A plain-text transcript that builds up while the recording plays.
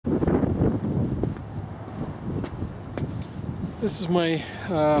This is my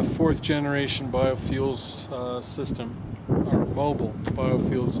fourth generation biofuels system, or mobile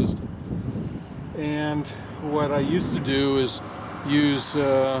biofuel system. And what I used to do is use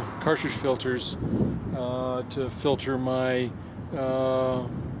cartridge filters to filter my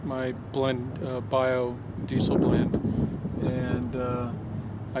my blend, biodiesel blend. And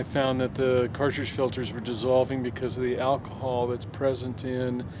I found that the cartridge filters were dissolving because of the alcohol that's present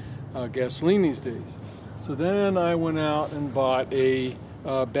in gasoline these days. So then I went out and bought a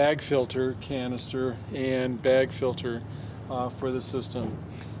bag filter canister and bag filter for the system.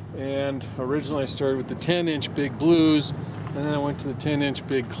 And originally I started with the 10-inch Big Blues, and then I went to the 10-inch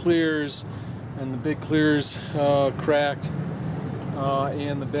Big Clears, and the Big Clears cracked.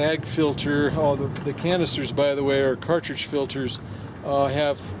 And the bag filter, the canisters, by the way, are cartridge filters,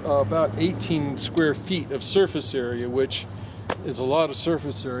 have about 18 square feet of surface area, which is a lot of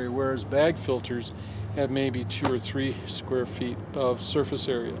surface area, whereas bag filters have maybe 2 or 3 square feet of surface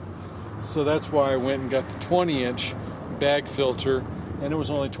area. So that's why I went and got the 20-inch bag filter, and it was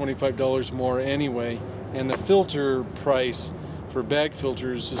only $25 more anyway. And the filter price for bag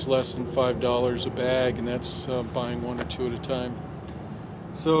filters is less than $5 a bag, and that's buying 1 or 2 at a time.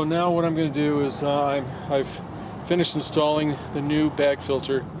 So now what I'm going to do is I've finished installing the new bag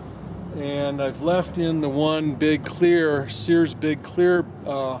filter, and I've left in the one Big Clear, Sears Big Clear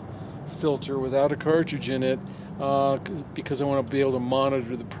filter without a cartridge in it because I want to be able to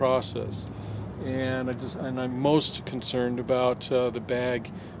monitor the process. And I'm most concerned about the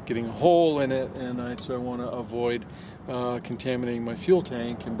bag getting a hole in it, and so I want to avoid contaminating my fuel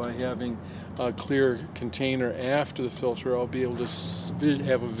tank. And by having a clear container after the filter, I'll be able to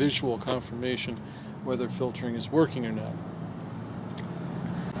have a visual confirmation whether filtering is working or not.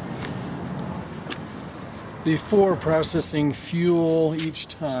 Before processing fuel each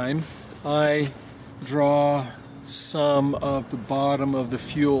time, I draw some of the bottom of the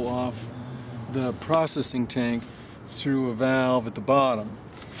fuel off the processing tank through a valve at the bottom.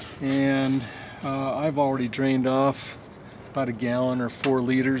 And I've already drained off about a gallon or 4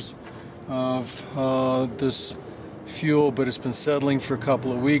 liters of this fuel, but it's been settling for a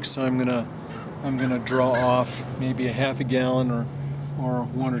couple of weeks, so I'm gonna draw off maybe a half a gallon or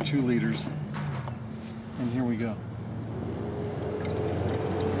 1 or 2 liters. And here we go.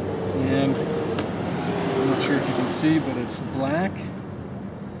 And I'm not sure if you can see, but it's black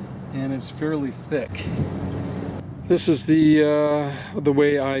and it's fairly thick. This is the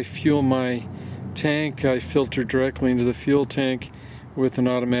way I fuel my tank. I filter directly into the fuel tank with an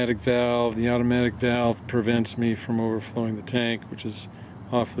automatic valve. The automatic valve prevents me from overflowing the tank, which is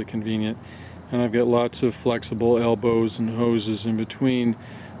awfully convenient. And I've got lots of flexible elbows and hoses in between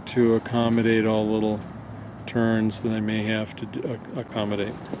to accommodate all little turns that I may have to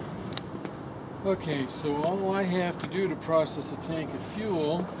accommodate. Okay, so all I have to do to process a tank of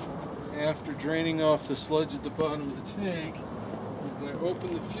fuel after draining off the sludge at the bottom of the tank is I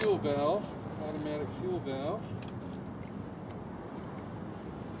open the fuel valve, automatic fuel valve.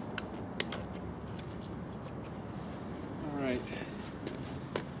 Alright,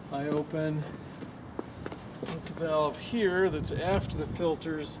 I open this valve here that's after the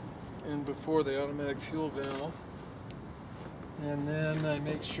filters and before the automatic fuel valve. And then I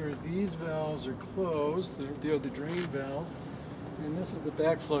make sure these valves are closed. They're the drain valves. And this is the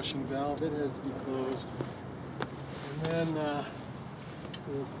back flushing valve. It has to be closed. And then the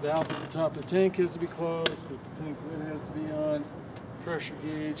valve at the top of the tank has to be closed. The tank lid has to be on. Pressure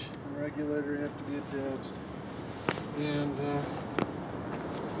gauge and regulator have to be attached. And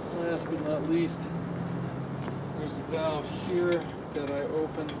last but not least, there's a valve here that I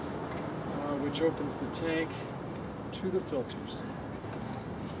open, which opens the tank to the filters.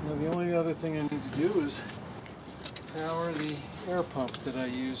 Now the only other thing I need to do is power the air pump that I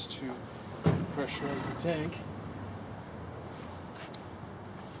use to pressurize the tank.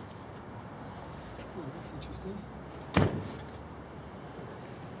 Oh, that's interesting.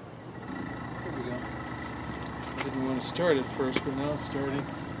 There we go. I didn't want to start it first, but now it's starting.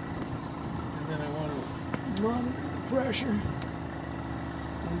 And then I want to monitor the pressure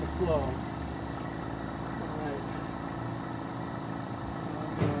and the flow.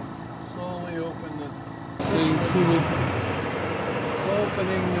 Slowly open the thing, see me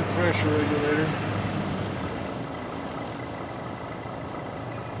opening the pressure regulator.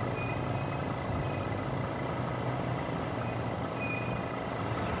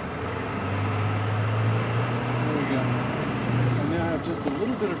 There we go. I now have just a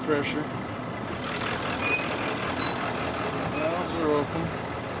little bit of pressure. The valves are open.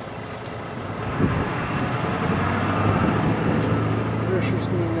 Pressure's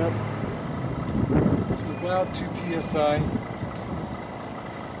going up to about 2 psi.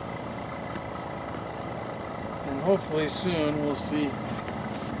 hopefully soon we'll see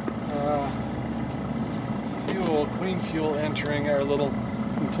fuel, clean fuel entering our little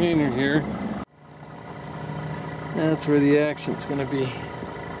container here. That's where the action's going to be.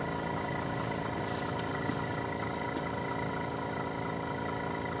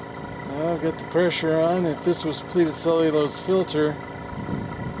 Now I've got the pressure on. If this was pleated cellulose filter,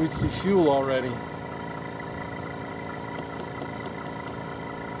 we'd see fuel already.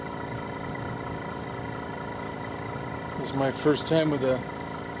 This is my first time with a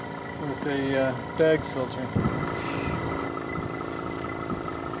bag filter.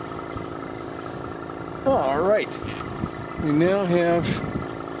 All right, we now have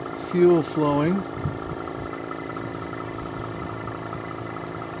fuel flowing.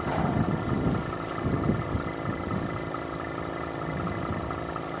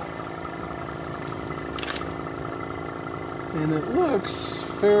 And it looks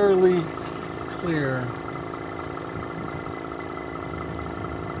fairly clear.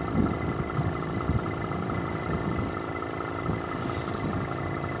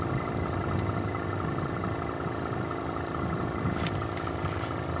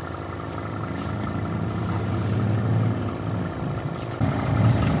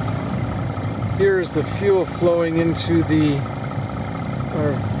 Here's the fuel flowing into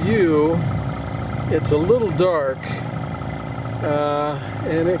our view. It's a little dark,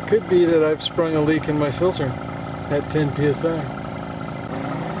 and it could be that I've sprung a leak in my filter at 10 psi.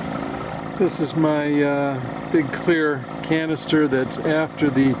 This is my big clear canister that's after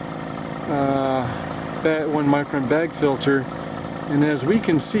the 1 micron bag filter, and as we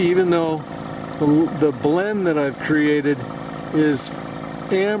can see, even though the blend that I've created is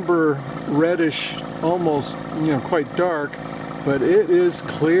amber reddish, almost, quite dark, but it is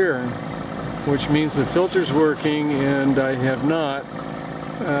clear, which means the filter's working, and I have not,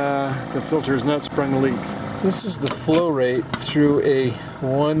 the filter has not sprung a leak. This is the flow rate through a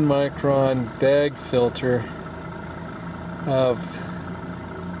 1 micron bag filter of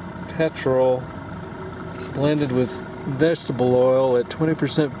petrol blended with vegetable oil at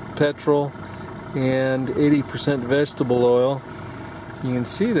 20% petrol and 80% vegetable oil. You can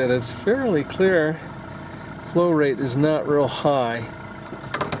see that it's fairly clear. Flow rate is not real high.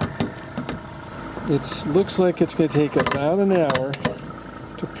 It looks like it's going to take about an hour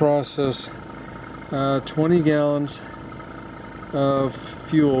to process 20 gallons of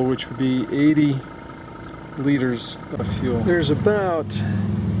fuel, which would be 80 liters of fuel. There's about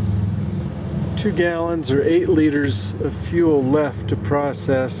 2 gallons or 8 liters of fuel left to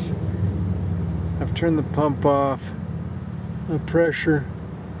process. I've turned the pump off. The pressure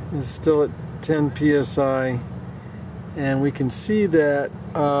is still at 10 psi, and we can see that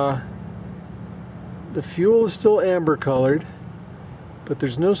the fuel is still amber colored, but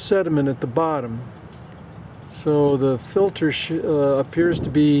there's no sediment at the bottom. So the filter appears to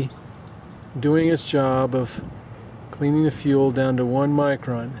be doing its job of cleaning the fuel down to 1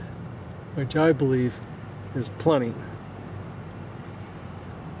 micron, which I believe is plenty.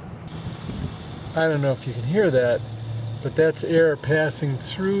 I don't know if you can hear that, but that's air passing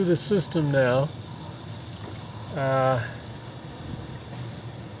through the system now.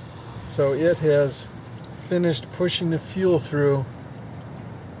 So it has finished pushing the fuel through,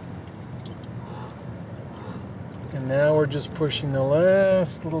 and now we're just pushing the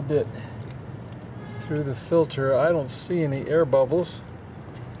last little bit through the filter. I don't see any air bubbles.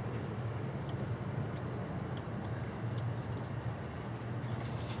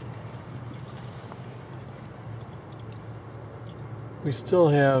 We still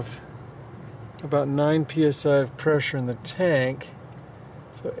have about 9 psi of pressure in the tank,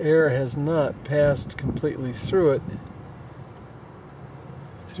 so air has not passed completely through it,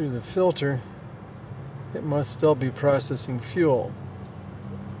 through the filter. It must still be processing fuel.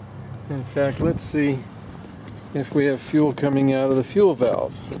 In fact, let's see if we have fuel coming out of the fuel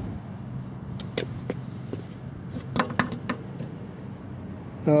valve.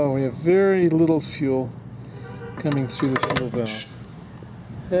 Oh, we have very little fuel coming through the fuel valve.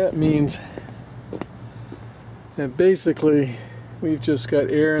 That means that basically we've just got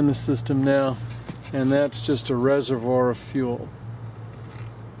air in the system now, and that's just a reservoir of fuel.